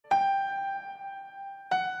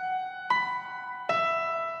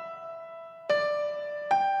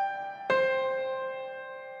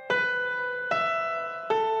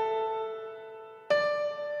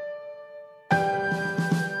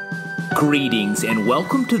Greetings and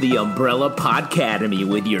welcome to the Umbrella Podcademy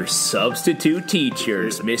with your substitute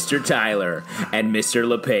teachers, Mr. Tyler and Mr.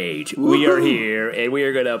 LePage. We are here and we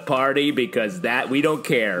are going to party because we don't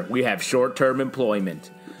care. We have short-term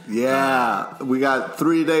employment. Yeah, we got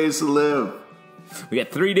 3 days to live. We got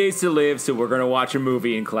 3 days to live, so we're going to watch a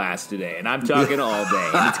movie in class today. And I'm talking all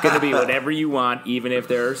day. And it's going to be whatever you want, even if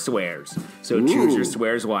there are swears. So choose your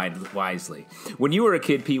swears wisely. When you were a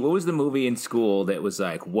kid, Pete, what was the movie in school that was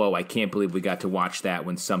like, whoa, I can't believe we got to watch that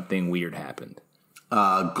when something weird happened?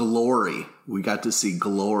 Glory. We got to see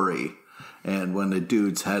Glory. And when the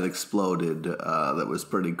dude's head exploded, that was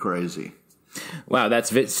pretty crazy. Wow,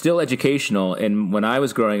 that's still educational. And when I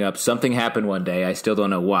was growing up, something happened one day. I still don't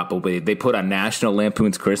know what, but they put on National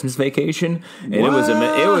Lampoon's Christmas Vacation, and it was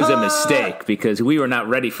a mistake because we were not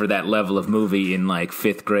ready for that level of movie in like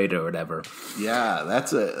fifth grade or whatever. Yeah,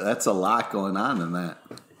 that's a lot going on in that.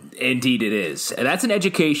 Indeed it is. That's an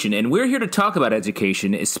education, and we're here to talk about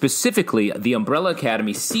education, specifically the Umbrella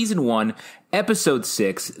Academy Season 1, Episode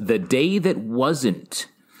 6, The Day That Wasn't.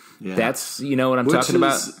 Yeah. That's, you know what I'm talking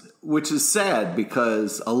about? Which is sad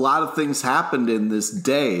because a lot of things happened in this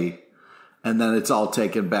day, and then it's all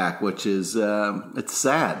taken back, which is it's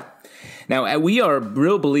sad. Now, we are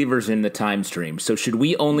real believers in the time stream, so should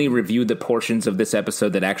we only review the portions of this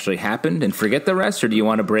episode that actually happened and forget the rest, or do you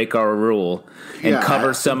want to break our rule and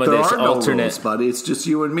cover some of this alternate... No rules, buddy. It's just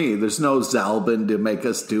you and me. There's no Zalbin to make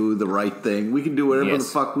us do the right thing. We can do whatever the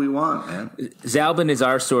fuck we want, man. Zalbin is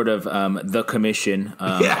our sort of the commission,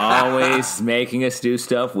 always making us do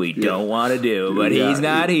stuff we don't want to do, but he's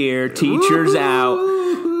not here. Teachers out.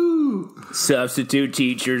 Substitute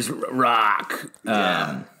teachers rock.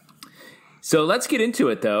 So let's get into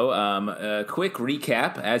it, though. A quick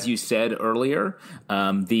recap. As you said earlier,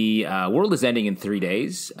 the world is ending in 3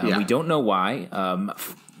 days. We don't know why.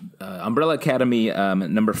 Umbrella Academy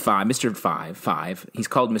number 5, Mr. Five, he's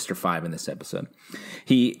called Mr. 5 in this episode.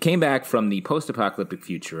 He came back from the post-apocalyptic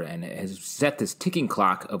future and has set this ticking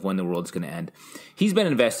clock of when the world's going to end. He's been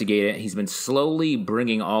investigating. He's been slowly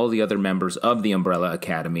bringing all the other members of the Umbrella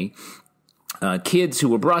Academy, kids who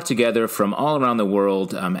were brought together from all around the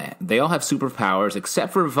world. They all have superpowers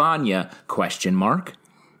except for Vanya, question mark.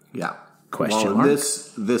 Yeah. Question mark.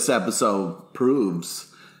 This episode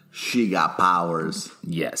proves she got powers.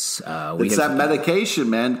 Yes. It's that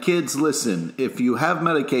medication, man. Kids, listen. If you have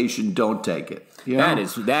medication, don't take it. You know?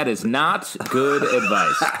 That is not good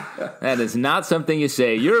advice. That is not something you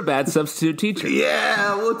say. You're a bad substitute teacher.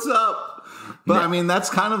 Yeah, what's up? But, I mean, that's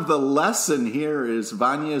kind of the lesson here is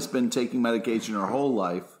Vanya's been taking medication her whole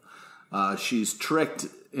life. She's tricked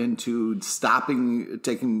into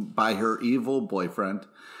taken by her evil boyfriend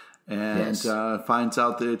and finds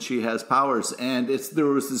out that she has powers. And there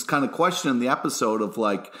was this kind of question in the episode of,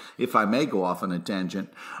 like, if I may go off on a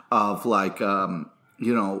tangent, of, like,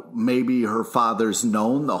 maybe her father's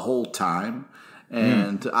known the whole time.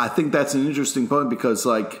 And I think that's an interesting point because,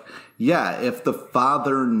 like, if the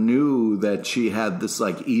father knew that she had this,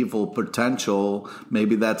 like, evil potential,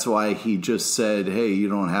 maybe that's why he just said, hey, you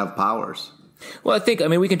don't have powers. Well,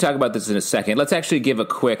 we can talk about this in a second. Let's actually give a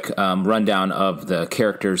quick rundown of the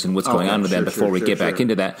characters and what's going on with them before we get back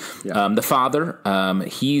into that. Yeah. The father,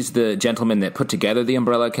 he's the gentleman that put together the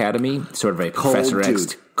Umbrella Academy, sort of a Professor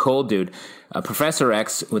X. Cold dude. Professor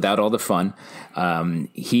X without all the fun.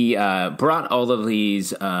 He brought all of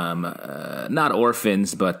these, not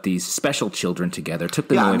orphans, but these special children together, took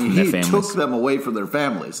them away from their families. He took them away from their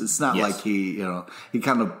families. It's not like he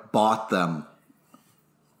kind of bought them.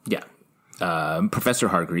 Yeah. Professor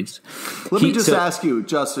Hargreaves. Let me just ask you,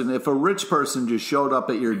 Justin, if a rich person just showed up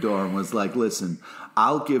at your door and was like, listen,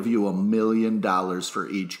 I'll give you $1 million for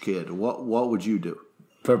each kid, what would you do?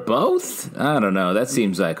 For both? I don't know. That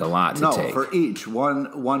seems like a lot to take. No, for each.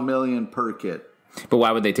 $1 million per kid. But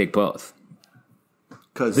why would they take both?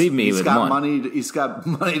 Because he's got money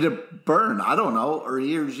to burn. I don't know. Or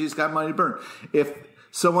he or she's got money to burn. If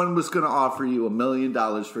someone was going to offer you $1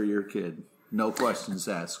 million for your kid, no questions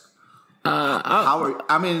asked.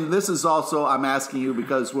 This is also, I'm asking you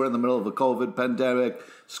because we're in the middle of a COVID pandemic,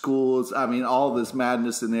 schools, all this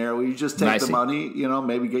madness in there. Will you just take the money,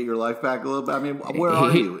 maybe get your life back a little bit? Where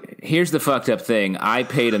are you? Here's the fucked up thing. I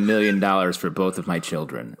paid $1 million for both of my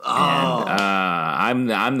children.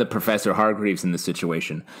 And I'm the Professor Hargreaves in this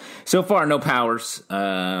situation. So far, no powers.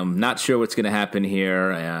 Not sure what's going to happen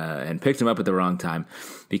here, and picked them up at the wrong time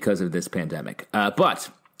because of this pandemic. But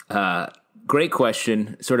great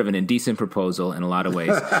question, sort of an indecent proposal in a lot of ways.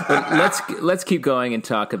 But let's keep going and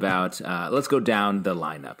talk about, let's go down the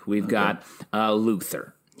lineup. We've got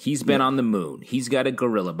Luther. He's been on the moon. He's got a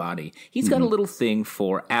gorilla body. He's got a little thing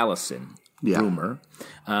for Allison. rumor.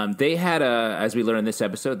 They had as we learned in this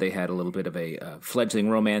episode, they had a little bit of a fledgling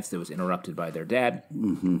romance that was interrupted by their dad.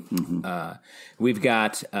 We've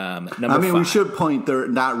got number 5. We should point they're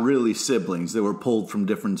not really siblings. They were pulled from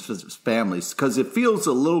different families because it feels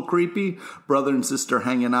a little creepy, brother and sister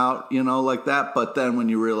hanging out, like that. But then when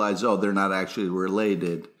you realize, they're not actually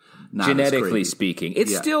related. Genetically speaking,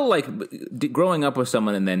 it's still like growing up with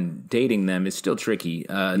someone and then dating them is still tricky.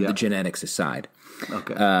 The genetics aside.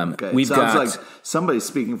 Okay. Okay. Sounds like somebody's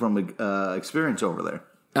speaking from experience over there.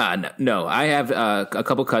 No, I have a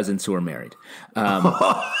couple cousins who are married.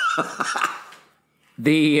 But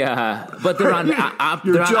they're on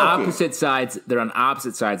opposite sides. They're on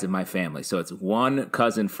opposite sides of my family. So it's one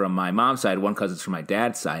cousin from my mom's side, one cousin from my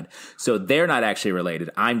dad's side. So they're not actually related.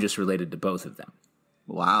 I'm just related to both of them.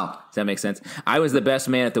 Wow. Does that make sense? I was the best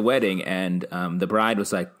man at the wedding, and the bride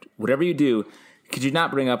was like, whatever you do, could you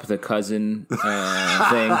not bring up the cousin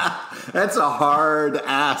thing? That's a hard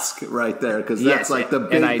ask right there, because that's like the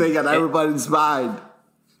big thing on everybody's mind.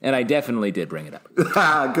 And I definitely did bring it up.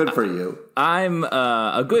 Good for you. I'm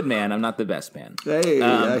a good man. I'm not the best man. Hey,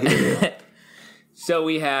 I hear you. So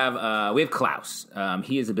we have Klaus.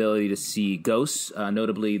 He has ability to see ghosts,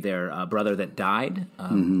 notably their brother that died.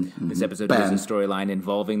 This episode is a storyline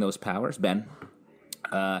involving those powers, Ben.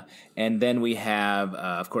 And then we have,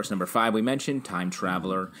 of course, number 5 we mentioned, time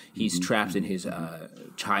traveler. He's trapped in his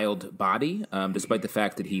child body, despite the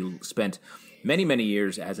fact that he spent many, many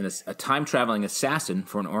years as a time-traveling assassin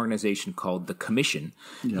for an organization called the Commission,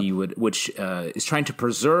 which is trying to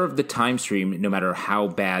preserve the time stream no matter how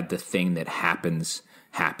bad the thing that happens.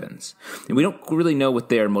 And we don't really know what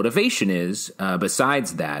their motivation is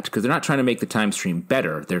besides that, because they're not trying to make the time stream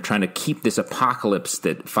better. They're trying to keep this apocalypse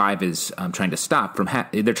that 5 is trying to stop from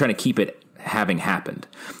they're trying to keep it having happened.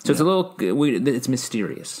 So it's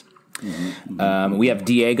mysterious. We have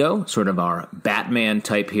Diego, sort of our Batman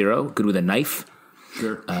type hero, good with a knife.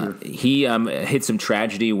 Sure. He hit some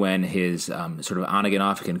tragedy when his sort of on-again,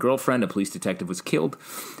 off-again girlfriend, a police detective, was killed.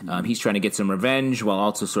 He's trying to get some revenge while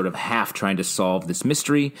also sort of half trying to solve this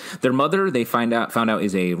mystery. Their mother, they found out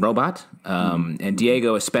is a robot, and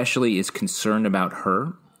Diego especially is concerned about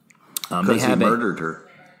her. Because he murdered her.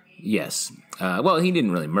 Yes. Well, he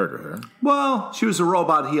didn't really murder her. Well, she was a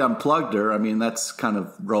robot. He unplugged her. I mean, that's kind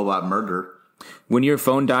of robot murder. When your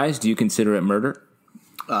phone dies, do you consider it murder?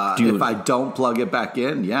 If I don't plug it back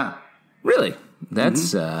in, yeah. Really?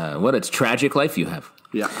 That's what a tragic life you have.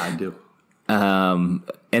 Yeah, I do. And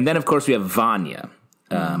then, of course, we have Vanya,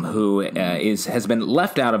 who has been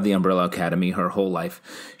left out of the Umbrella Academy her whole life.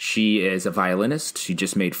 She is a violinist. She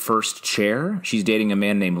just made first chair. She's dating a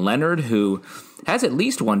man named Leonard, who has at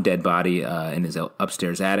least one dead body in his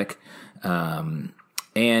upstairs attic. And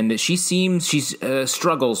she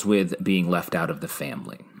struggles with being left out of the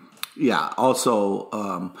family. Yeah.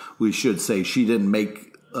 Also, we should say she didn't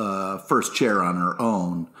make first chair on her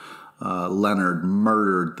own. Leonard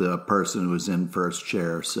murdered the person who was in first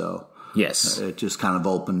chair, so yes, it just kind of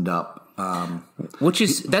opened up.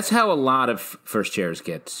 That's how a lot of first chairs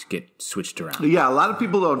get switched around. Yeah, a lot of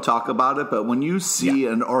people don't talk about it, but when you see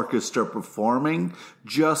an orchestra performing,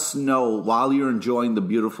 just know while you're enjoying the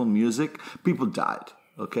beautiful music, people died.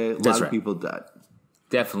 Okay, a lot of people died.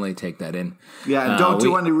 Definitely take that in. Yeah, and don't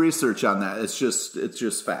do any research on that. It's just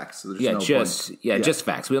facts. There's just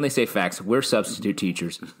facts. We only say facts. We're substitute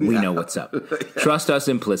teachers. We know what's up. Trust us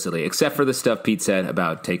implicitly, except for the stuff Pete said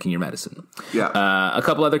about taking your medicine. Yeah. A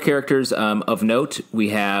couple other characters of note. We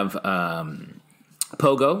have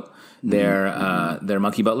Pogo, their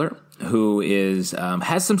monkey butler, who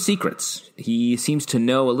has some secrets. He seems to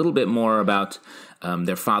know a little bit more about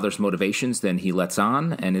their father's motivations than he lets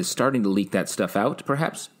on, and is starting to leak that stuff out,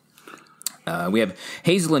 perhaps. We have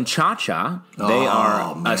Hazel and Cha-Cha. They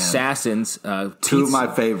are assassins. Two of my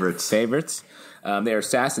favorites. They are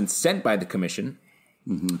assassins sent by the Commission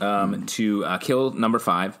to kill number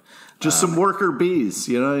 5. Just some worker bees,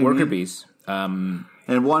 you know what I mean? Worker bees. And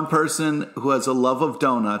one person who has a love of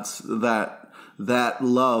donuts, that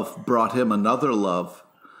love brought him another love.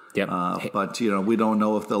 Yep. But, we don't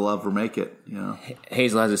know if they'll ever make it,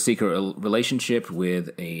 Hazel has a secret relationship with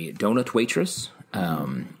a donut waitress,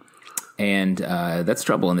 and that's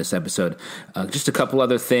trouble in this episode. Just a couple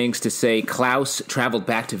other things to say. Klaus traveled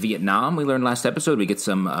back to Vietnam. We learned last episode. We get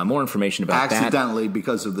some more information about that. Accidentally,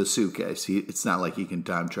 because of the suitcase. It's not like he can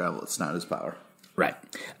time travel. It's not his power. Right.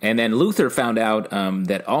 And then Luther found out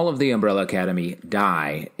that all of the Umbrella Academy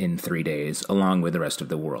die in 3 days, along with the rest of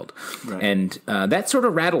the world. Right. And that sort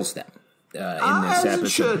of rattles them in this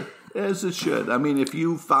episode. As it should. I mean, if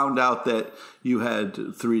you found out that you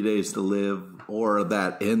had 3 days to live, or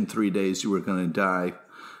that in 3 days you were going to die,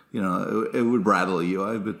 it would rattle you,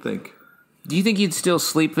 I would think. Do you think you'd still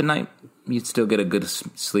sleep at night? You'd still get a good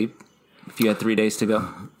sleep if you had 3 days to go?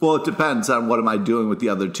 Well, it depends on what am I doing with the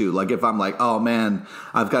other two. Like if I'm like, oh man,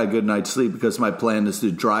 I've got a good night's sleep because my plan is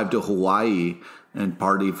to drive to Hawaii and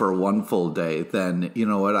party for one full day, then you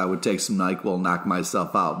know what? I would take some NyQuil, knock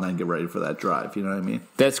myself out, and then get ready for that drive. You know what I mean?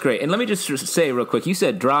 That's great. And let me just say real quick, you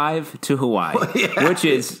said drive to Hawaii, which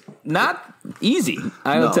is not easy.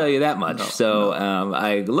 I will tell you that much.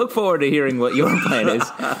 I look forward to hearing what your plan is.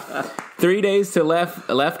 3 days to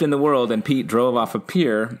left in the world, and Pete drove off a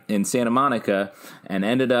pier in Santa Monica and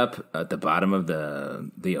ended up at the bottom of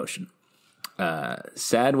the ocean.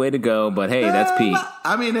 Sad way to go, but hey, that's Pete.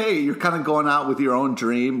 I mean, hey, you're kind of going out with your own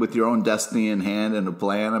dream, with your own destiny in hand and a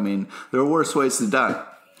plan. I mean, there are worse ways to die.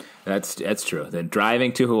 That's true. Then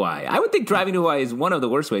driving to Hawaii. I would think driving to Hawaii is one of the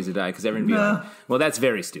worst ways to die because everyone would be like, well, that's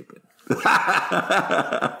very stupid. It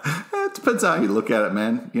depends how you look at it,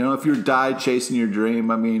 man. If you die chasing your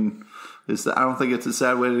dream, I mean, I don't think it's a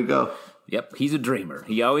sad way to go. Yep, he's a dreamer.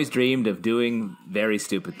 He always dreamed of doing very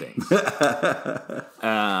stupid things.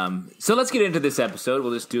 So let's get into this episode.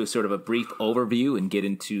 We'll just do a sort of a brief overview and get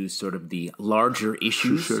into sort of the larger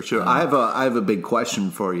issues. Sure. I have a big question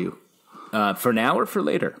for you. For now or for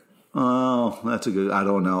later? Oh, that's a good. I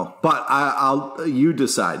don't know, but I'll. You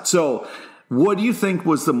decide. So, what do you think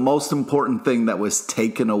was the most important thing that was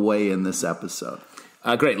taken away in this episode?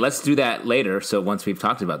 Great. Let's do that later. So once we've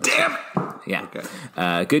talked about this. Damn it. Yeah.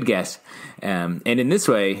 Okay. Good guess. And in this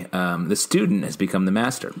way, the student has become the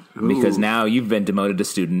master because now you've been demoted to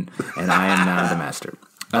student and I am now the master.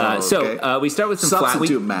 Okay. So we start with some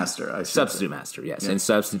substitute master. Substitute master, yes, and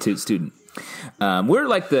substitute student. We're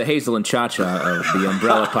like the Hazel and Cha-Cha of the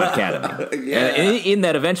Umbrella Podcademy. In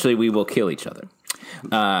that eventually we will kill each other.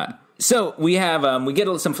 So we have we get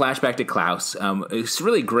some flashback to Klaus. It's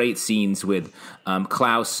really great scenes with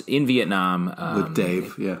Klaus in Vietnam with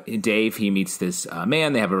Dave. Yeah, Dave. He meets this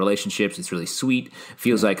man. They have a relationship. It's really sweet.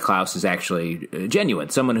 Feels like Klaus is actually genuine.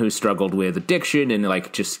 Someone who struggled with addiction and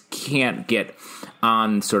like just can't get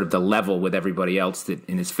on sort of the level with everybody else that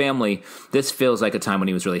in his family. This feels like a time when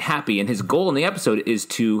he was really happy. And his goal in the episode is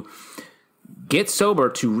to get sober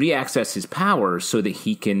to reaccess his powers so that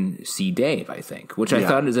he can see Dave, I think, which I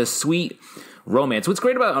thought is a sweet romance. What's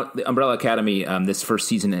great about the Umbrella Academy this first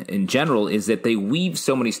season in general is that they weave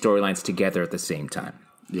so many storylines together at the same time.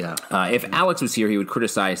 Yeah. If Alex was here, he would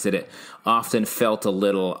criticize that it often felt a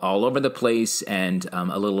little all over the place and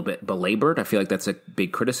a little bit belabored. I feel like that's a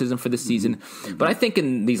big criticism for this season. Mm-hmm. But I think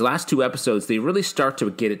in these last two episodes, they really start to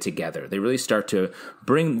get it together. They really start to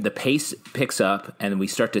bring the pace picks up, and we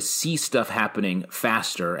start to see stuff happening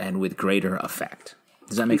faster and with greater effect.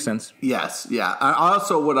 Does that make sense? Yes, yeah.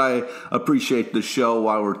 Also, what I appreciate the show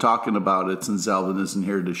while we're talking about it, since Alvin isn't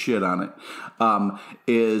here to shit on it,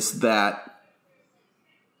 is that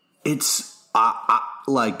it's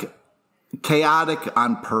like chaotic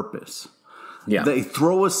on purpose. Yeah. They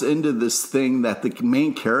throw us into this thing that the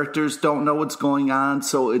main characters don't know what's going on,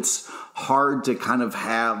 so it's hard to kind of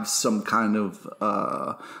have some kind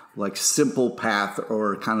of like simple path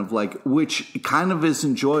or kind of like, which kind of is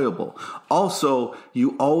enjoyable. Also,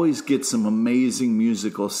 you always get some amazing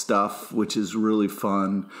musical stuff, which is really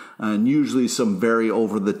fun, and usually some very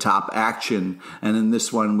over the top action. And in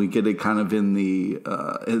this one, we get it kind of in the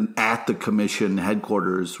at the commission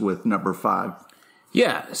headquarters with number 5.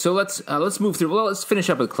 Yeah, so let's move through. Well, let's finish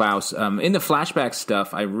up with Klaus. In the flashback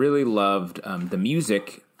stuff, I really loved the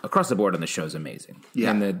music. Across the board on the show is amazing. Yeah.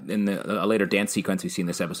 In the later dance sequence we see in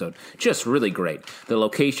this episode, just really great. The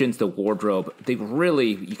locations, the wardrobe, they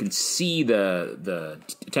really, you can see the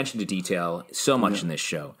attention to detail so much in this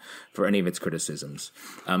show for any of its criticisms.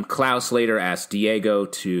 Klaus later asks Diego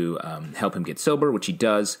to help him get sober, which he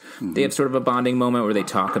does. Mm-hmm. They have sort of a bonding moment where they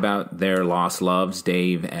talk about their lost loves,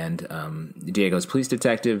 Dave and Diego's police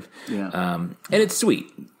detective. Yeah. And it's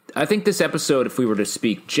sweet. I think this episode, if we were to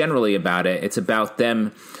speak generally about it, it's about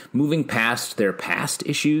them moving past their past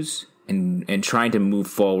issues and trying to move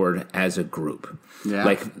forward as a group. Yeah.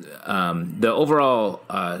 Like the overall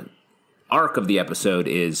arc of the episode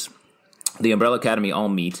is the Umbrella Academy all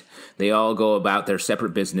meet. They all go about their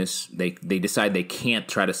separate business. They decide they can't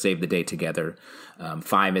try to save the day together.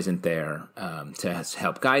 5 isn't there to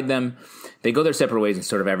help guide them. They go their separate ways and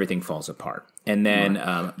sort of everything falls apart. And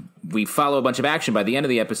then we follow a bunch of action. By the end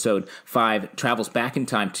of the episode, 5 travels back in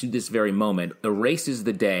time to this very moment, erases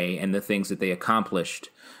the day and the things that they accomplished.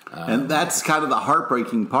 And that's kind of the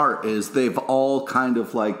heartbreaking part is they've all kind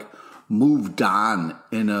of like moved on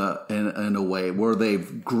in a way where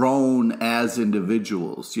they've grown as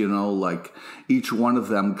individuals, like each one of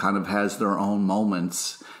them kind of has their own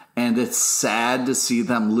moments. And it's sad to see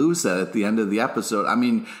them lose that at the end of the episode. I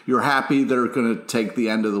mean, you're happy they're going to take the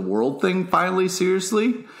end of the world thing finally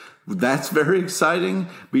seriously. That's very exciting.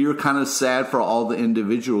 But you're kind of sad for all the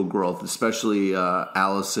individual growth, especially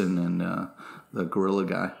Allison and the gorilla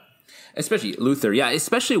guy. Especially Luther, yeah.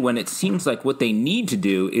 Especially when it seems like what they need to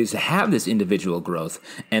do is have this individual growth,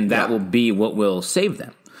 and that will be what will save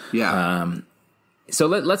them. Yeah. So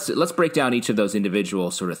let's break down each of those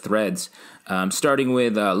individual sort of threads, starting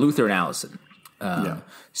with Luther and Allison.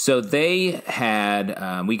 So they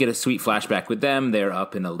had we get a sweet flashback with them. They're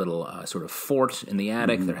up in a little sort of fort in the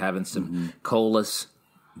attic. They're having some colas.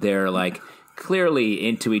 They're like clearly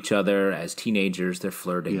into each other as teenagers. They're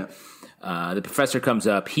flirting. Yeah. The professor comes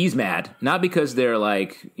up. He's mad, not because they're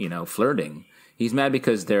like, flirting. He's mad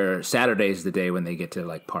because Saturday's the day when they get to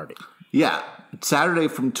like party. Yeah. Saturday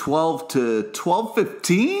from 12 to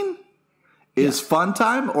 12:15 is fun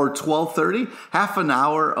time, or 12:30. Half an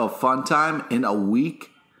hour of fun time in a week.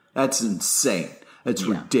 That's insane. That's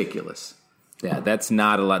ridiculous. Yeah, that's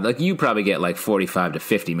not a lot. Like you probably get like 45 to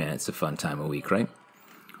 50 minutes of fun time a week, right?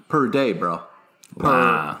 Per day, bro.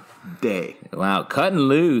 Wow. Day. Wow, cutting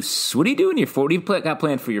loose. What are you doing your 40? Got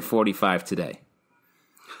planned for your 45 today?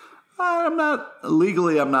 I'm not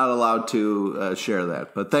allowed to share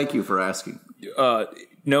that, but thank you for asking.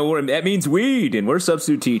 No, that means weed, and we're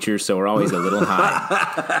substitute teachers, so we're always a little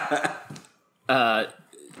high.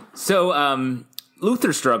 So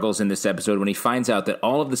Luther struggles in this episode when he finds out that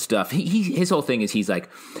all of the stuff, his whole thing is he's like,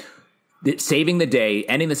 saving the day,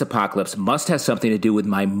 ending this apocalypse must have something to do with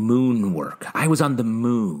my moon work. I was on the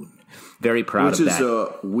moon. Very proud of that. Which is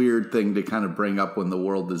a weird thing to kind of bring up when the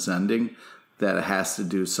world is ending, that it has to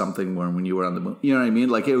do something when you were on the moon. You know what I mean?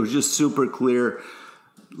 Like, it was just super clear.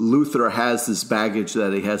 Luther has this baggage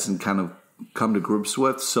that he hasn't kind of come to grips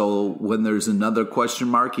with. So when there's another question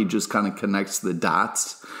mark, he just kind of connects the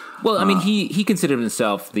dots. Well, I mean, he considered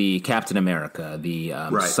himself the Captain America, the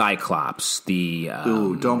Cyclops, the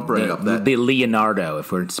don't bring up that, the Leonardo,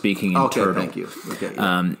 if we're speaking in Turtle. Thank you. Okay,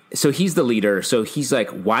 yeah. So he's the leader. So he's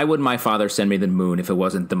like, why would my father send me to the moon if it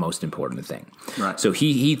wasn't the most important thing? Right. So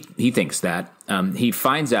he thinks that. He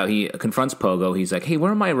finds out. He confronts Pogo. He's like, hey,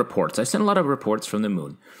 where are my reports? I sent a lot of reports from the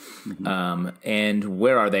moon. Mm-hmm. And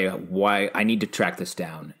where are they? Why? I need to track this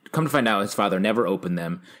down. Come to find out, his father never opened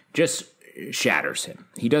them. Just shatters him.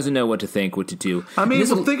 He doesn't know what to think, what to do. I mean,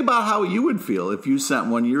 think about how you would feel if you sent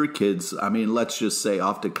one of your kids, I mean, let's just say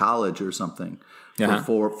off to college or something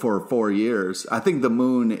for 4 years. I think the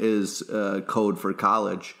moon is code for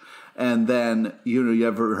college. And then, you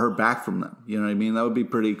ever heard back from them. You know what I mean? That would be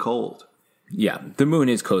pretty cold. Yeah, the moon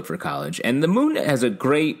is code for college. And the moon has a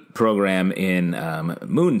great program in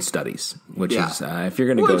moon studies, which is, if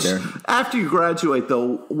you're going to go there. After you graduate,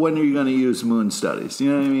 though, when are you going to use moon studies?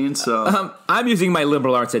 You know what I mean? So I'm using my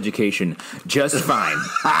liberal arts education just fine.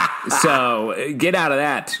 So get out of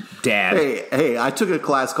that, Dad. Hey, I took a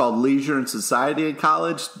class called Leisure and Society in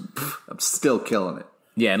college. I'm still killing it.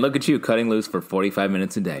 Yeah, and look at you, cutting loose for 45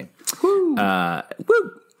 minutes a day. Woo!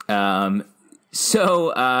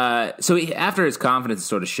 So after his confidence is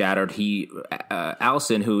sort of shattered,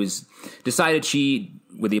 Allison, who's decided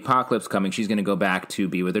with the apocalypse coming, she's going to go back to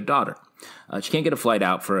be with her daughter. She can't get a flight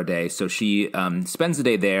out for a day, so she spends the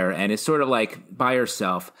day there and is sort of like by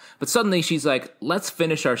herself. But suddenly she's like, let's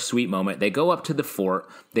finish our sweet moment. They go up to the fort.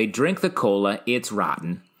 They drink the cola. It's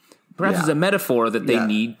rotten. Perhaps it's a metaphor that they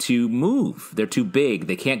need to move. They're too big.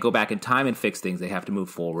 They can't go back in time and fix things. They have to move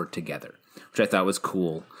forward together, which I thought was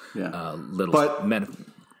cool. Yeah.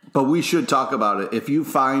 But we should talk about it. If you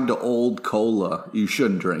find old cola, you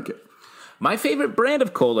shouldn't drink it. My favorite brand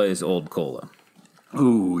of cola is Old Cola.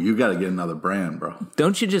 Ooh, you got to get another brand, bro.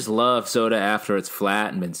 Don't you just love soda after it's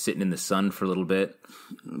flat and been sitting in the sun for a little bit?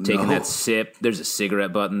 Taking that sip. There's a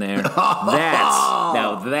cigarette button there.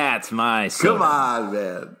 That's my soda. Come on,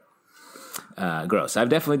 man. Gross. I've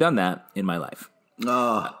definitely done that in my life.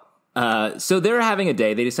 So they're having a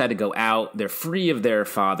day. They decide to go out. They're free of their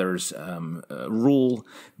father's rule.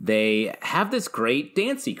 They have this great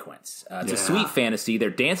dance sequence. It's a sweet fantasy. They're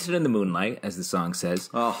dancing in the moonlight, as the song says.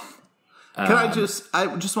 Oh, I just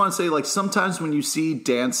want to say, like, sometimes when you see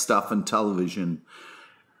dance stuff on television,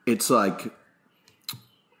 it's like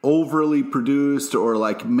overly produced or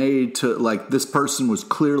like made to, like, this person was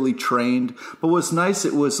clearly trained. But what's nice,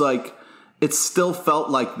 it was like, it still felt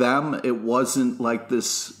like them. It wasn't like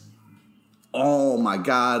this, oh my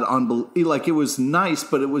God, like, it was nice,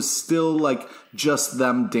 but it was still like just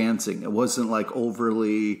them dancing. It wasn't like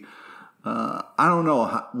overly, I don't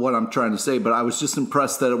know what I'm trying to say, but I was just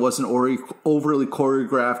impressed that it wasn't overly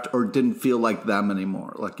choreographed or didn't feel like them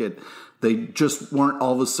anymore. Like, it They just weren't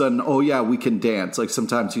all of a sudden, oh yeah, we can dance. Like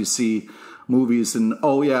sometimes you see movies and,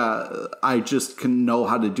 oh yeah, I just can know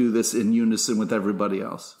how to do this in unison with everybody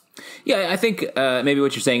else. Yeah, I think maybe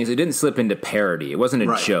what you're saying is it didn't slip into parody. It wasn't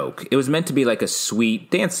a joke. It was meant to be like a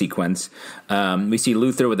sweet dance sequence. We see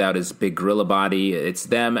Luther without his big gorilla body. It's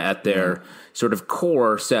them at their sort of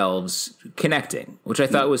core selves connecting, which I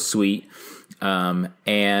thought was sweet. And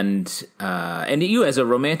you as a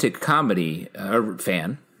romantic comedy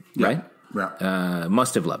fan, right? Yeah.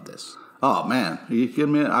 Must have loved this. Oh man, are you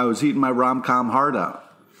kidding me? I was eating my rom-com heart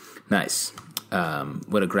out. Nice.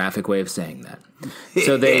 What a graphic way of saying that.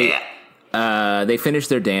 So they finish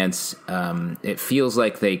their dance. It feels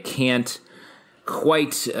like they can't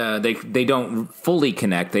quite. They don't fully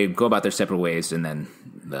connect. They go about their separate ways, and then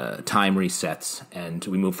the time resets, and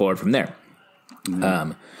we move forward from there.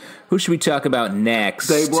 Mm-hmm. Who should we talk about next?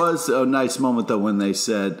 There was a nice moment though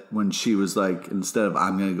when she was like, instead of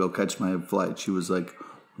 "I'm going to go catch my flight," she was like,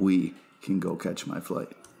 "We can go catch my flight."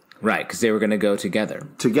 Right, because they were going to go together.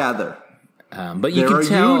 But you can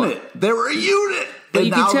tell they were a unit. But and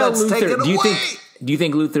you can tell Luther. Do you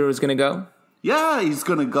think Luther was going to go? Yeah, he's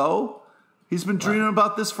going to go. He's been dreaming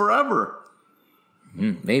about this forever.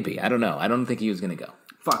 Maybe. I don't know. I don't think he was going to go.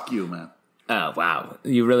 Fuck you, man. Oh wow,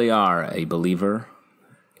 you really are a believer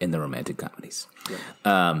in the romantic comedies.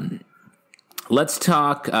 Yeah. Let's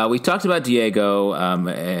talk. We talked about Diego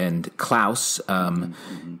and Klaus.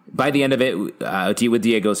 By the end of it, with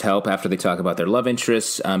Diego's help, after they talk about their love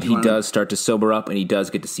interests, he does start to sober up, and he does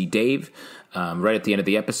get to see Dave right at the end of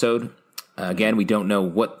the episode. Again, we don't know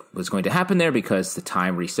what was going to happen there because the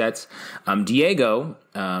time resets. Diego,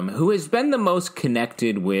 who has been the most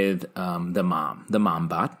connected with the mom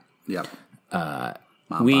bot. Yep.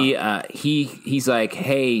 He's like,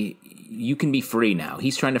 hey, you can be free now.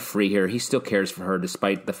 He's trying to free her. He still cares for her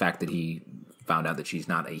despite the fact that he found out that she's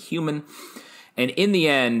not a human. And in the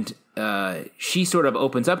end, she sort of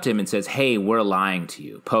opens up to him and says, hey, we're lying to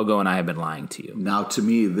you. Pogo and I have been lying to you. Now, to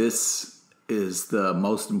me, this is the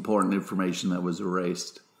most important information that was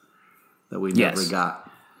erased that we never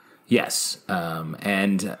got. Yes.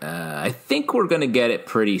 And I think we're going to get it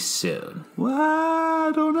pretty soon. Well,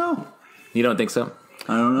 I don't know. You don't think so?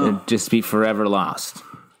 I don't know. It'd just be forever lost.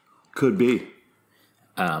 Could be.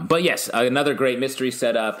 But yes, another great mystery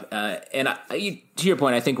setup. And to your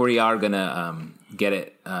point, I think we are going to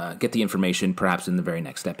get the information perhaps in the very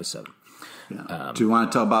next episode. Yeah. Do you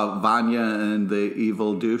want to talk about Vanya and the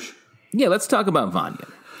evil douche? Yeah, let's talk about Vanya.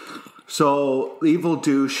 So, the evil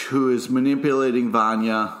douche who is manipulating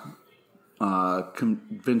Vanya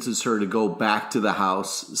convinces her to go back to the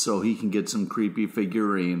house so he can get some creepy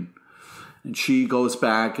figurine. And she goes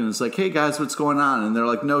back and is like, hey, guys, what's going on? And they're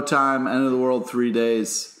like, no time, end of the world, 3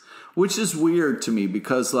 days. Which is weird to me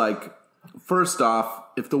because, like, first off,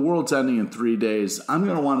 if the world's ending in 3 days, I'm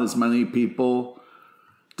going to want as many people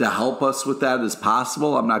to help us with that as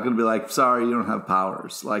possible. I'm not going to be like, sorry, you don't have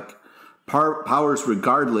powers. Like, powers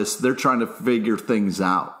regardless, they're trying to figure things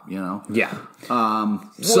out, you know? Yeah.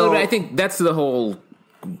 So I think that's the whole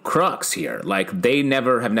crux here. Like, they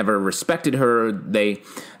have never respected her.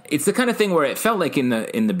 It's the kind of thing where it felt like in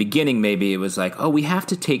the beginning, maybe it was like, oh, we have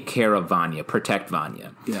to take care of Vanya, protect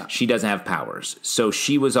Vanya. Yeah. She doesn't have powers. So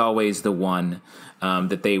she was always the one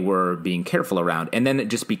that they were being careful around. And then it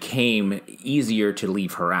just became easier to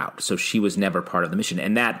leave her out. So she was never part of the mission.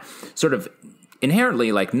 And that sort of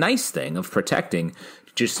inherently like nice thing of protecting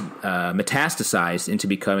just metastasized into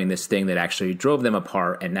becoming this thing that actually drove them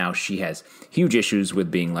apart. And now she has huge issues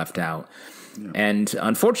with being left out. Yeah. And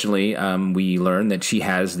unfortunately, we learn that she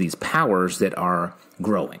has these powers that are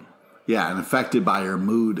growing. Yeah, and affected by her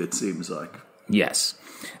mood, it seems like. Yes.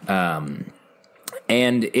 And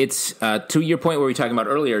it's, to your point where we were talking about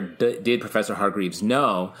earlier, did Professor Hargreaves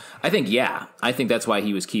know? I think, yeah. I think that's why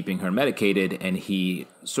he was keeping her medicated, and he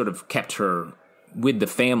sort of kept her with the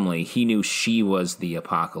family. He knew she was the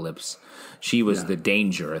apocalypse. She was the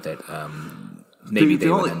danger that maybe they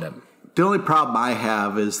would end up. The only problem I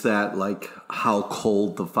have is that, like, how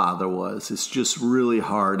cold the father was. It's just really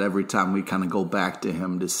hard every time we kind of go back to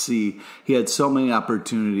him to see he had so many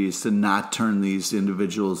opportunities to not turn these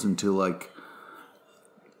individuals into, like,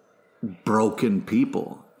 broken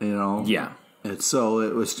people, you know? Yeah. It's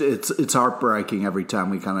heartbreaking every time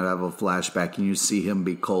we kind of have a flashback and you see him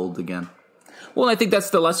be cold again. Well, I think that's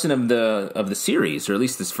the lesson of the series, or at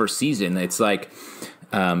least this first season. It's like,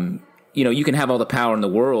 you can have all the power in the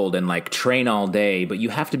world and like train all day, but you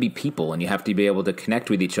have to be people and you have to be able to connect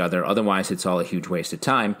with each other. Otherwise, it's all a huge waste of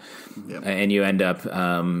time, and you end up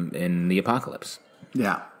in the apocalypse.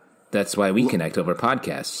 Yeah, that's why we connect over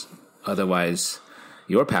podcasts. Otherwise,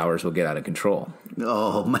 your powers will get out of control.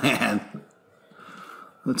 Oh, man.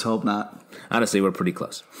 Let's hope not. Honestly, we're pretty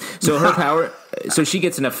close. So her power, so she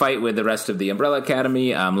gets in a fight with the rest of the Umbrella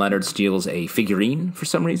Academy. Leonard steals a figurine for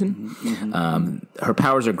some reason. Her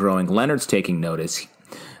powers are growing. Leonard's taking notice.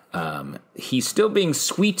 He's still being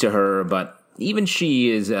sweet to her, but even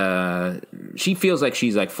she is, she feels like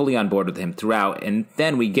she's like fully on board with him throughout. And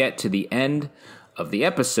then we get to the end of the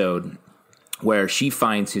episode where she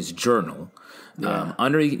finds his journal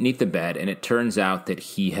underneath the bed, and it turns out that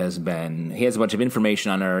he has a bunch of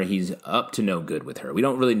information on her. He's up to no good with her. We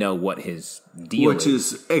don't really know what his deal is. Which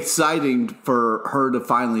is exciting for her to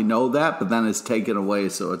finally know that, but then it's taken away,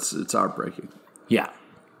 so it's heartbreaking. Yeah.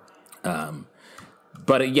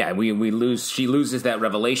 But we lose. She loses that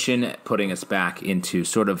revelation, putting us back into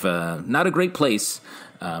sort of not a great place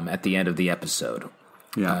at the end of the episode.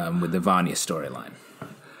 Yeah. With the Vanya storyline.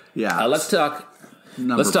 Yeah. Let's talk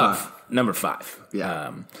number 5.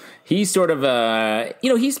 Yeah. He's sort of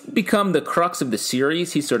he's become the crux of the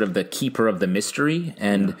series. He's sort of the keeper of the mystery,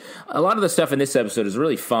 and a lot of the stuff in this episode is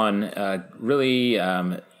really fun. Really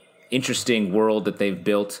interesting world that they've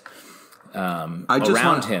built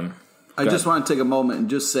around him. I just want to take a moment and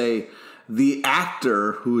just say the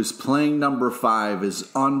actor who is playing number 5 is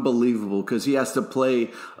unbelievable because he has to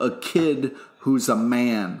play a kid who's a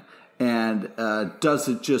man and does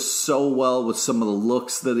it just so well with some of the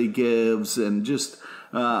looks that he gives. And just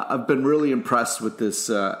I've been really impressed with this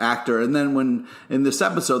actor. And then when in this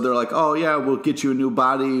episode they're like, oh, yeah, we'll get you a new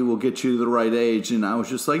body. We'll get you the right age. And I was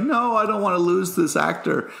just like, no, I don't want to lose this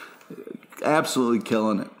actor. Absolutely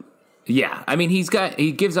killing it. Yeah, I mean he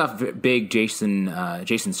gives off big Jason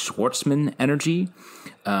Schwartzman energy,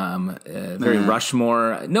 very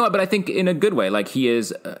Rushmore. No, but I think in a good way. Like he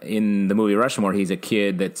is in the movie Rushmore, he's a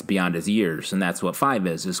kid that's beyond his years, and that's what 5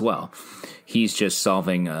 is as well. He's just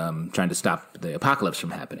solving, trying to stop the apocalypse from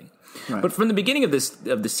happening. Right. But from the beginning of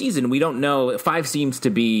the season, we don't know. 5 seems to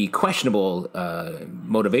be questionable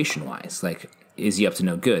motivation wise, like. Is he up to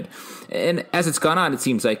no good? And as it's gone on, it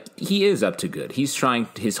seems like he is up to good. He's trying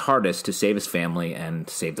his hardest to save his family and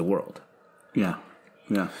save the world. Yeah,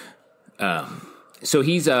 yeah. So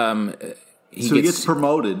he gets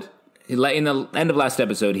promoted. In the end of last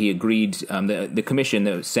episode, he agreed. The commission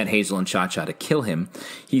that sent Hazel and Cha-Cha to kill him.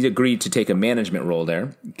 He's agreed to take a management role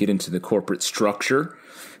there, get into the corporate structure,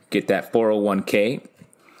 get that 401k.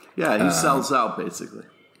 Yeah, he sells out basically.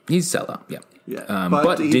 He's sell out. Yeah. Yeah,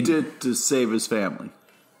 but he did to save his family.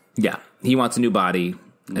 Yeah, he wants a new body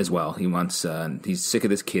as well. He wants. He's sick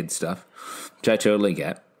of this kid stuff, which I totally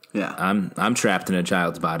get. Yeah, I'm trapped in a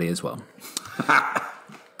child's body as well.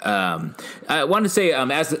 I wanted to say,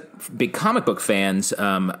 as big comic book fans,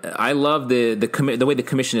 I love the way the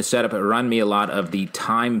commission is set up. It reminded me a lot of the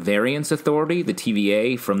Time Variance Authority, the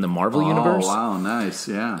TVA from the Marvel universe. Oh, wow, nice,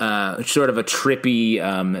 yeah. Sort of a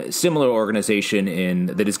trippy, similar organization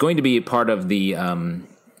that is going to be a part of the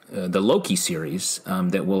Loki series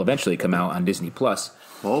that will eventually come out on Disney Plus.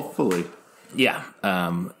 Hopefully. Yeah,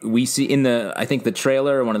 we see in the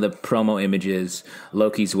trailer, one of the promo images,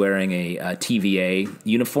 Loki's wearing a TVA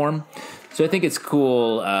uniform. So I think it's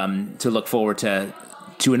cool to look forward to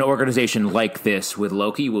an organization like this with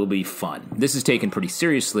Loki will be fun. This is taken pretty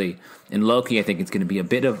seriously, and Loki, I think it's going to be a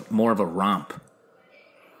bit more of a romp.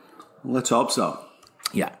 Let's hope so.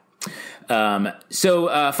 Yeah.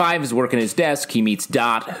 So 5 is working his desk. He meets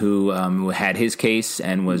Dot, who had his case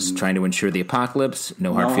and was trying to ensure the apocalypse.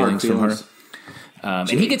 No hard feelings from her. And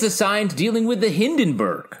he gets assigned dealing with the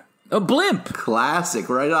Hindenburg, a blimp. Classic,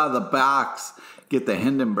 right out of the box. Get the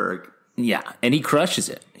Hindenburg. Yeah, and he crushes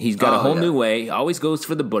it. He's got a whole new way. Always goes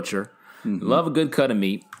for the butcher. Mm-hmm. Love a good cut of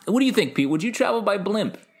meat. What do you think, Pete? Would you travel by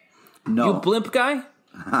blimp? No. You a blimp guy?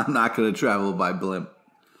 I'm not going to travel by blimp.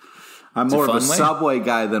 I'm more of a subway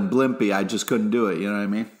guy than blimpy. I just couldn't do it. You know what I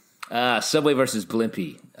mean? Subway versus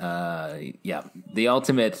blimpy. Yeah, the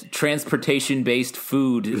ultimate transportation-based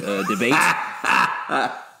food debate.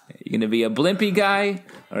 You going to be a blimpy guy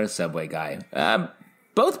or a subway guy?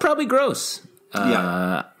 Both probably gross.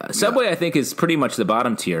 Subway, I think, is pretty much the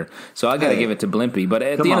bottom tier, so I got to give it to blimpy. But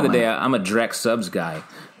at the end of the day, I'm a Drex Subs guy,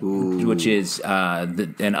 which is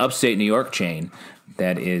an upstate New York chain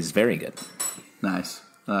that is very good. Nice.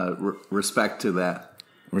 Respect to that.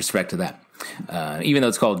 Respect to that. Even though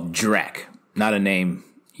it's called Drek, not a name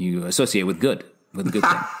you associate with good, with a good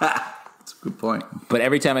thing. That's a good point. But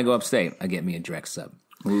every time I go upstate, I get me a Drek sub.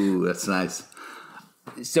 Ooh, that's nice.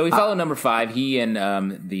 So we follow number 5. He and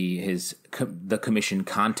the commission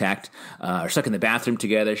contact are stuck in the bathroom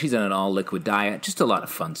together. She's on an all liquid diet. Just a lot of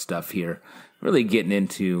fun stuff here. Really getting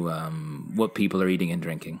into what people are eating and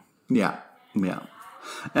drinking. Yeah, yeah.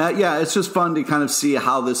 Yeah, it's just fun to kind of see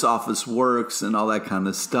how this office works and all that kind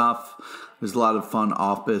of stuff. There's a lot of fun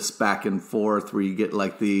office back and forth where you get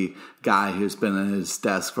like the guy who's been at his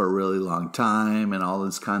desk for a really long time and all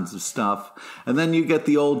this kinds of stuff. And then you get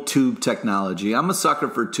the old tube technology. I'm a sucker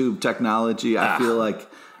for tube technology. I feel like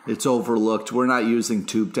it's overlooked. We're not using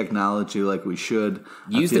tube technology like we should.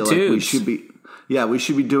 Use the tubes. Like we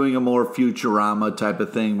should be doing a more Futurama type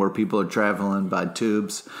of thing where people are traveling by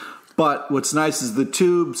tubes. But what's nice is the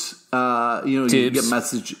tubes, you can get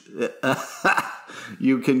message.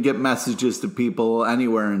 You can get messages to people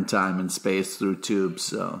anywhere in time and space through tubes,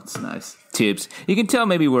 so it's nice. Tubes. You can tell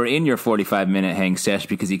maybe we're in your 45-minute hang sesh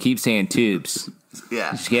because you keep saying tubes.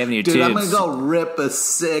 Yeah. Just having your Dude, tubes. I'm going to go rip a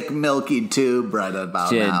sick, milky tube right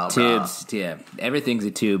about now, tubes, bro. Yeah. Everything's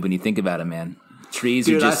a tube when you think about it, man. Trees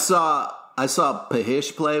are just... I saw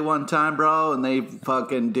Pahish play one time, bro, and they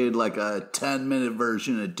fucking did like a 10-minute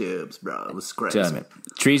version of tubes, bro. It was crazy.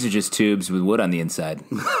 Trees are just tubes with wood on the inside.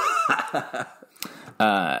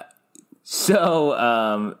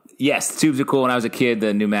 Yes, tubes are cool. When I was a kid,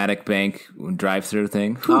 the pneumatic bank drive-through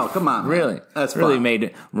thing. Oh, come on, man. Really? That's really fun.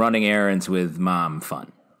 Made running errands with mom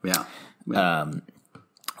fun. Yeah.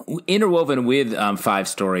 Interwoven with Five's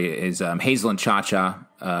story is Hazel and Cha-Cha.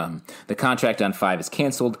 The contract on Five is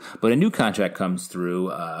canceled, but a new contract comes through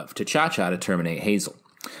to Cha-Cha to terminate Hazel.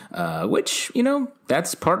 Which,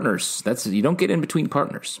 that's partners. You don't get in between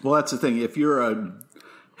partners. Well, that's the thing. If you're a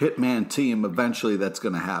hitman team, eventually that's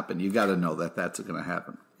going to happen. You got to know that that's going to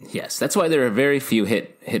happen. Yes, that's why there are very few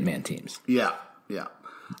hitman teams. Yeah.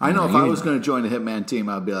 I know if I was going to join a hitman team,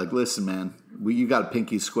 I'd be like, listen, man, you got a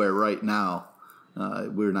pinky square right now.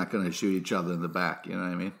 We're not going to shoot each other in the back. You know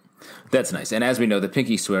what I mean? That's nice. And as we know, the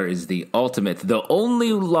pinky swear is the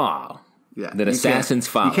only law that assassins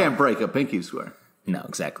follow. You can't break a pinky swear. No,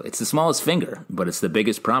 exactly. It's the smallest finger, but it's the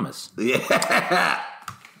biggest promise. Yeah.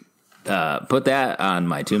 Put that on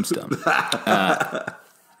my tombstone.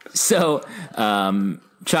 So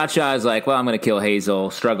Cha-Cha is like, well, I'm going to kill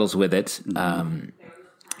Hazel, struggles with it,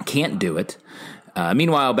 can't do it.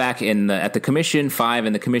 Meanwhile, back at the commission, Five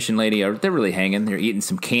and the commission lady they're really hanging. They're eating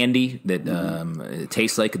some candy that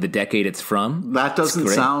tastes like the decade it's from. That doesn't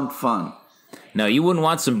sound fun. No, you wouldn't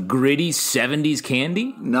want some gritty 70s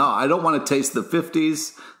candy? No, I don't want to taste the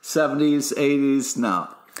 50s, 70s, 80s. No.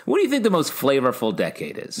 What do you think the most flavorful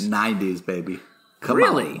decade is? 90s, baby. Come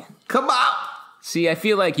on. See, I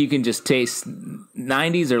feel like you can just taste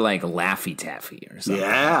 90s are like Laffy Taffy or something.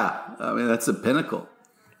 Yeah. I mean, that's the pinnacle.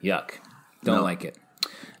 Yuck. Don't like it.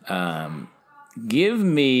 Give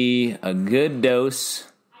me a good dose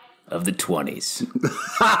of the 20s.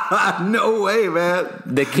 No way, man.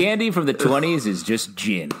 The candy from the 20s is just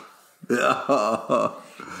gin. No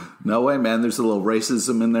way, man. There's a little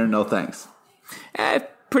racism in there. No thanks.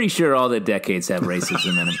 Pretty sure all the decades have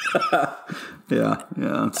racism in them.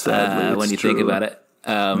 Yeah. Sadly, when you think about it.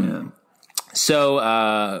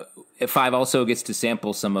 So Five also gets to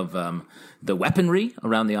sample some of the weaponry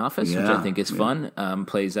around the office, which I think is fun.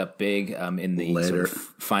 Plays up big in the sort of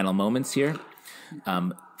final moments here.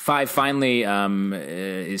 Five finally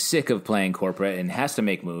is sick of playing corporate and has to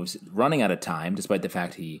make moves, running out of time, despite the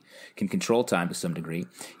fact he can control time to some degree.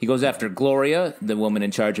 He goes after Gloria, the woman in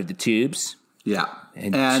charge of the tubes. Yeah.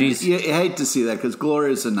 And you hate to see that because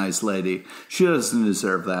Gloria's a nice lady. She doesn't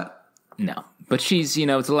deserve that. No. But she's,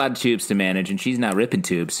 it's a lot of tubes to manage, and she's not ripping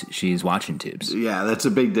tubes. She's watching tubes. Yeah, that's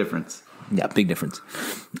a big difference. Yeah, big difference.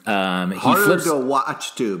 Harder to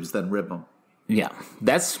watch tubes than rip them. Yeah,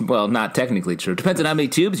 that's, not technically true. Depends on how many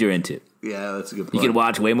tubes you're into. Yeah, that's a good point. You can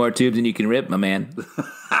watch way more tubes than you can rip, my man.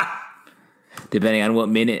 Depending on what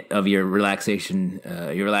minute of your relaxing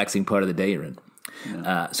part of the day you're in.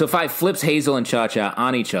 Yeah. So Five flips Hazel and Cha-Cha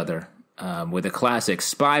on each other with a classic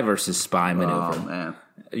spy versus spy maneuver. Oh, man.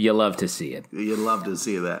 You love to see it. You love to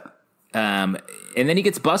see that. And then he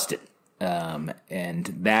gets busted. And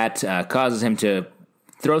that causes him to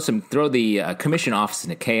throw the commission office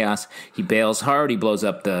into chaos. He bails hard. He blows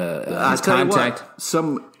up his contact.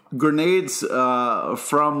 Some grenades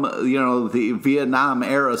from the Vietnam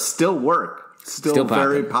era still work. Still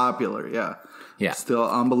very popular. Yeah. Still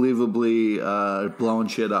unbelievably blowing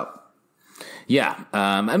shit up. Yeah.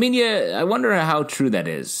 I wonder how true that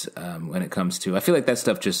is when it comes to. I feel like that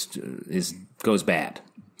stuff just goes bad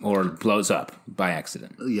or blows up by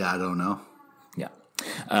accident. Yeah, I don't know.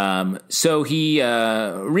 Yeah. So he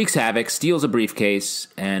wreaks havoc, steals a briefcase,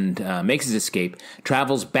 and makes his escape.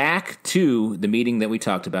 Travels back to the meeting that we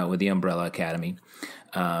talked about with the Umbrella Academy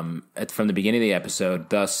from the beginning of the episode,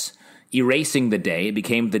 thus erasing the day. It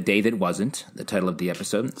became The Day That Wasn't, the title of the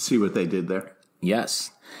episode. See what they did there.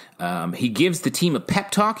 Yes. He gives the team a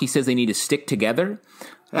pep talk. He says they need to stick together.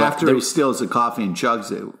 After he steals the coffee and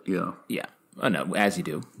chugs it, Yeah. Oh, no, as you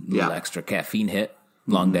do. A little Yeah. extra caffeine hit.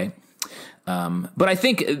 Long day. But I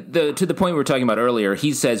think to the point we were talking about earlier,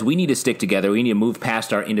 he says we need to stick together. We need to move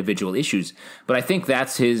past our individual issues. But I think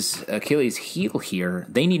that's his Achilles heel here.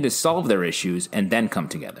 They need to solve their issues and then come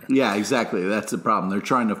together. Yeah, exactly. That's the problem. They're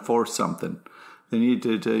trying to force something. They need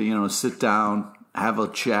to sit down, have a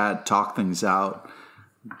chat, talk things out,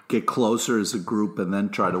 get closer as a group, and then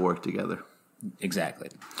try to work together. Exactly.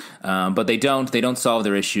 But they don't solve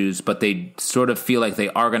their issues, but they sort of feel like they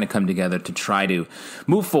are going to come together to try to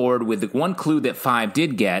move forward with the one clue that Five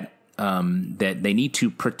did get, that they need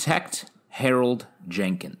to protect Harold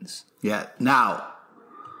Jenkins. Yeah. Now,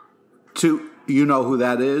 you know who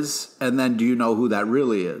that is, and then do you know who that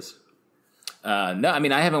really is? No, I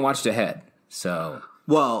mean, I haven't watched ahead, so...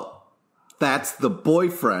 Well, that's the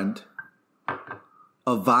boyfriend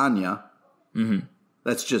of Vanya. Mm-hmm.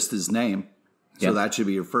 That's just his name. So Yep. that should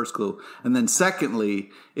be your first clue. And then secondly,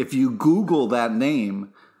 if you Google that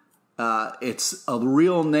name, it's a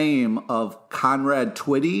real name of Conrad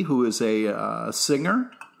Twitty, who is a singer.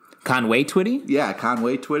 Conway Twitty? Yeah,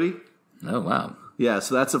 Conway Twitty. Oh, wow. Yeah,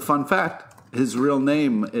 so that's a fun fact. His real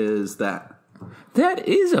name is that. That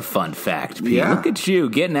is a fun fact, Pete. Yeah. Look at you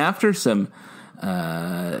getting after some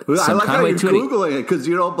I like how Conway you're Twitty. Googling it because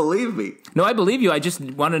you don't believe me. No, I believe you. I just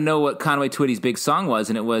want to know what Conway Twitty's big song was,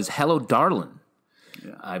 and it was Hello, Darlin',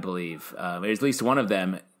 I believe. There's at least one of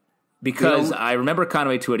them. Because I remember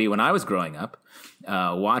Conway Twitty when I was growing up,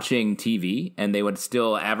 watching TV, and they would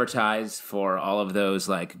still advertise for all of those,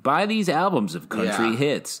 like, buy these albums of country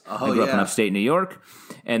hits. I grew up in upstate New York,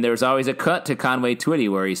 and there was always a cut to Conway Twitty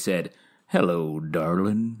where he said, hello,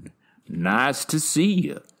 darling, nice to see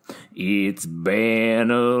you. It's been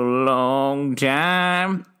a long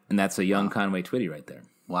time. And that's a young Conway Twitty right there.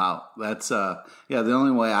 Wow. That's, the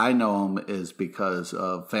only way I know him is because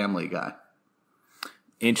of Family Guy.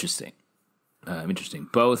 Interesting.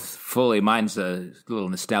 Both fully. Mine's a little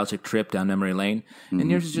nostalgic trip down memory lane,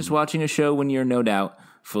 and yours is just watching a show when you're no doubt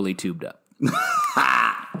fully tubed up.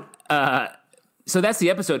 So that's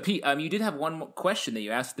the episode. Pete, you did have one more question that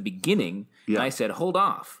you asked at the beginning, and I said, hold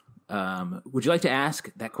off. Would you like to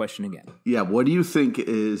ask that question again? Yeah, what do you think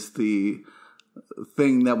is the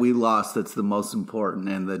thing that we lost that's the most important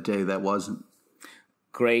and the day that wasn't?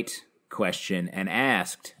 Great question, and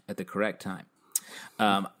asked at the correct time.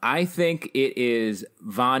 I think it is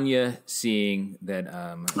Vanya seeing that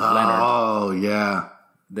Leonard. Oh, yeah.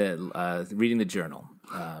 That reading the journal.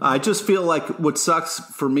 I just feel like what sucks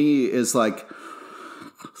for me is like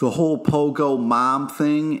the whole Pogo mom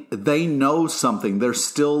thing. They know something. They're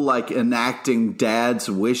still like enacting dad's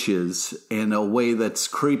wishes in a way that's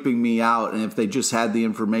creeping me out. And if they just had the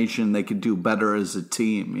information, they could do better as a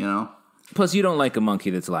team, you know? Plus, you don't like a monkey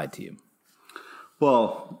that's lied to you.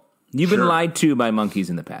 Well... You've been lied to by monkeys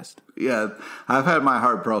in the past. Yeah, I've had my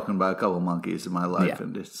heart broken by a couple monkeys in my life,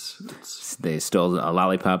 and it's... They stole a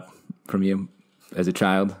lollipop from you as a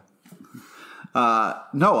child?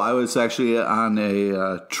 No, I was actually on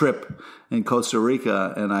a trip in Costa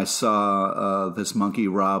Rica, and I saw this monkey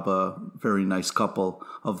rob a very nice couple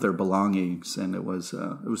of their belongings, and it was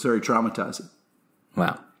very traumatizing.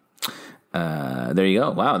 Wow. There you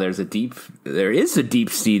go. Wow, there is a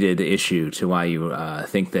deep-seated issue to why you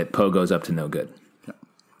think that Pogo's up to no good.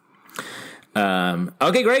 Yeah.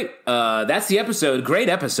 Okay, great. That's the episode. Great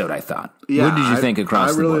episode, I thought. Yeah, what did you think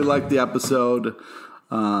across the board? I really liked the episode.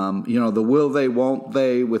 The will they, won't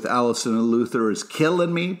they with Allison and Luther is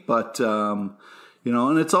killing me. But, and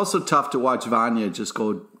it's also tough to watch Vanya just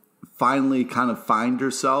go finally kind of find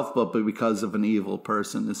herself, but because of an evil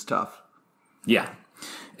person is tough. Yeah.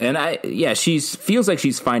 And she feels like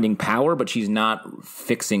she's finding power, but she's not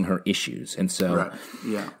fixing her issues. And so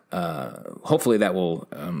hopefully that will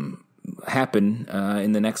happen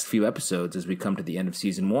in the next few episodes as we come to the end of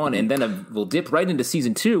season 1. And then we'll dip right into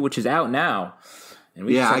season 2, which is out now. And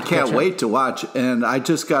I can't wait to watch. And I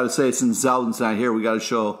just got to say, since Zeldin's not here, we got to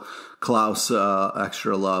show Klaus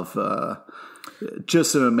extra love.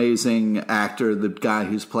 Just an amazing actor, the guy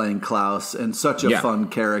who's playing Klaus, and such a fun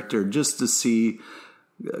character. Just to see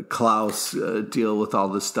Klaus deal with all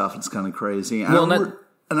this stuff, it's kind of crazy. And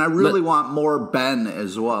I really want more Ben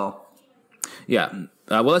as well. Yeah.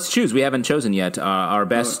 Well, let's choose. We haven't chosen yet our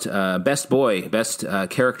best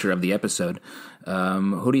character of the episode.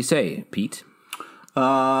 Who do you say, Pete?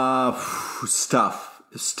 It's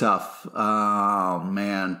tough. Oh,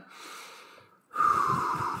 man.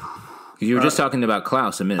 You were just talking about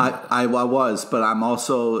Klaus a minute ago. I was, but I'm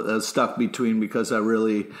also stuck between because I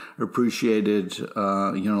really appreciated,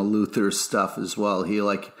 Luther's stuff as well.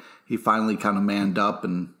 He finally kind of manned up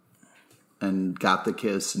and got the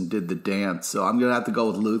kiss and did the dance. So I'm going to have to go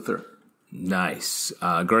with Luther. Nice.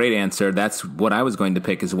 Great answer. That's what I was going to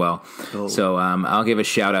pick as well. Oh. So I'll give a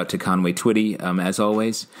shout out to Conway Twitty, as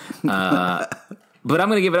always. But I'm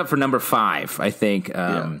going to give it up for number 5, I think.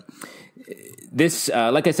 This,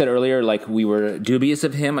 like I said earlier, like we were dubious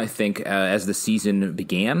of him, I think, as the season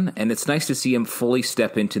began. And it's nice to see him fully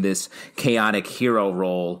step into this chaotic hero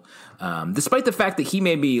role. Despite the fact that he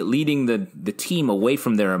may be leading the team away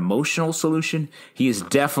from their emotional solution, he is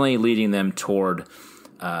definitely leading them toward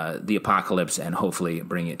the apocalypse and hopefully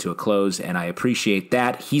bringing it to a close. And I appreciate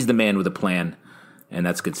that. He's the man with a plan, and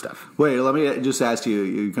that's good stuff. Wait, let me just ask you,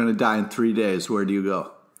 you're going to die in 3 days. Where do you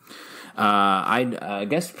go? I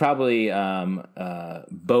guess probably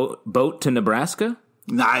boat to Nebraska.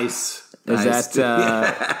 Nice. Is that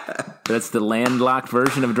that's the landlocked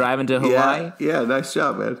version of driving to Hawaii? Yeah, nice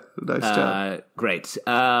job, man. Nice job. Great.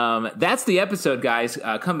 That's the episode, guys.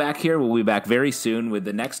 Come back here. We'll be back very soon with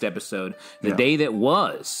the next episode, The Day That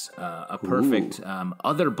Was, a perfect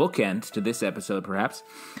other bookend to this episode, perhaps.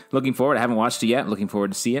 Looking forward. I haven't watched it yet. Looking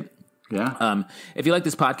forward to see it. Yeah. If you like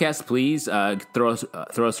this podcast, please throw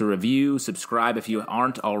us a review, subscribe if you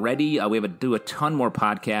aren't already. We do a ton more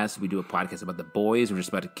podcasts. We do a podcast about The Boys. We're just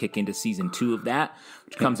about to kick into season 2 of that,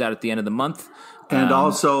 which comes out at the end of the month. And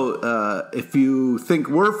also, if you think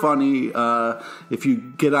we're funny, if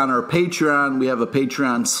you get on our Patreon, we have a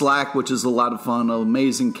Patreon Slack, which is a lot of fun.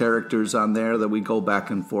 Amazing characters on there that we go back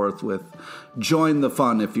and forth with. Join the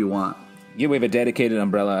fun if you want. Yeah, we have a dedicated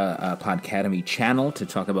Umbrella Podcademy channel to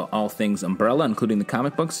talk about all things Umbrella, including the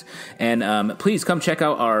comic books. And please come check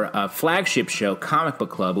out our flagship show, Comic Book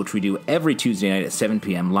Club, which we do every Tuesday night at 7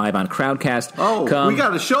 p.m. live on Crowdcast. Oh, we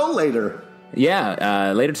got a show later.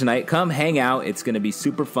 Yeah, later tonight. Come hang out. It's going to be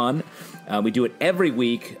super fun. We do it every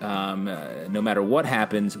week. No matter what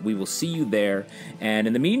happens, we will see you there. And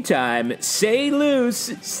in the meantime, stay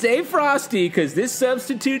loose, stay frosty, because this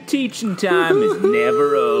substitute teaching time is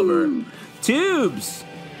never over. Tubes!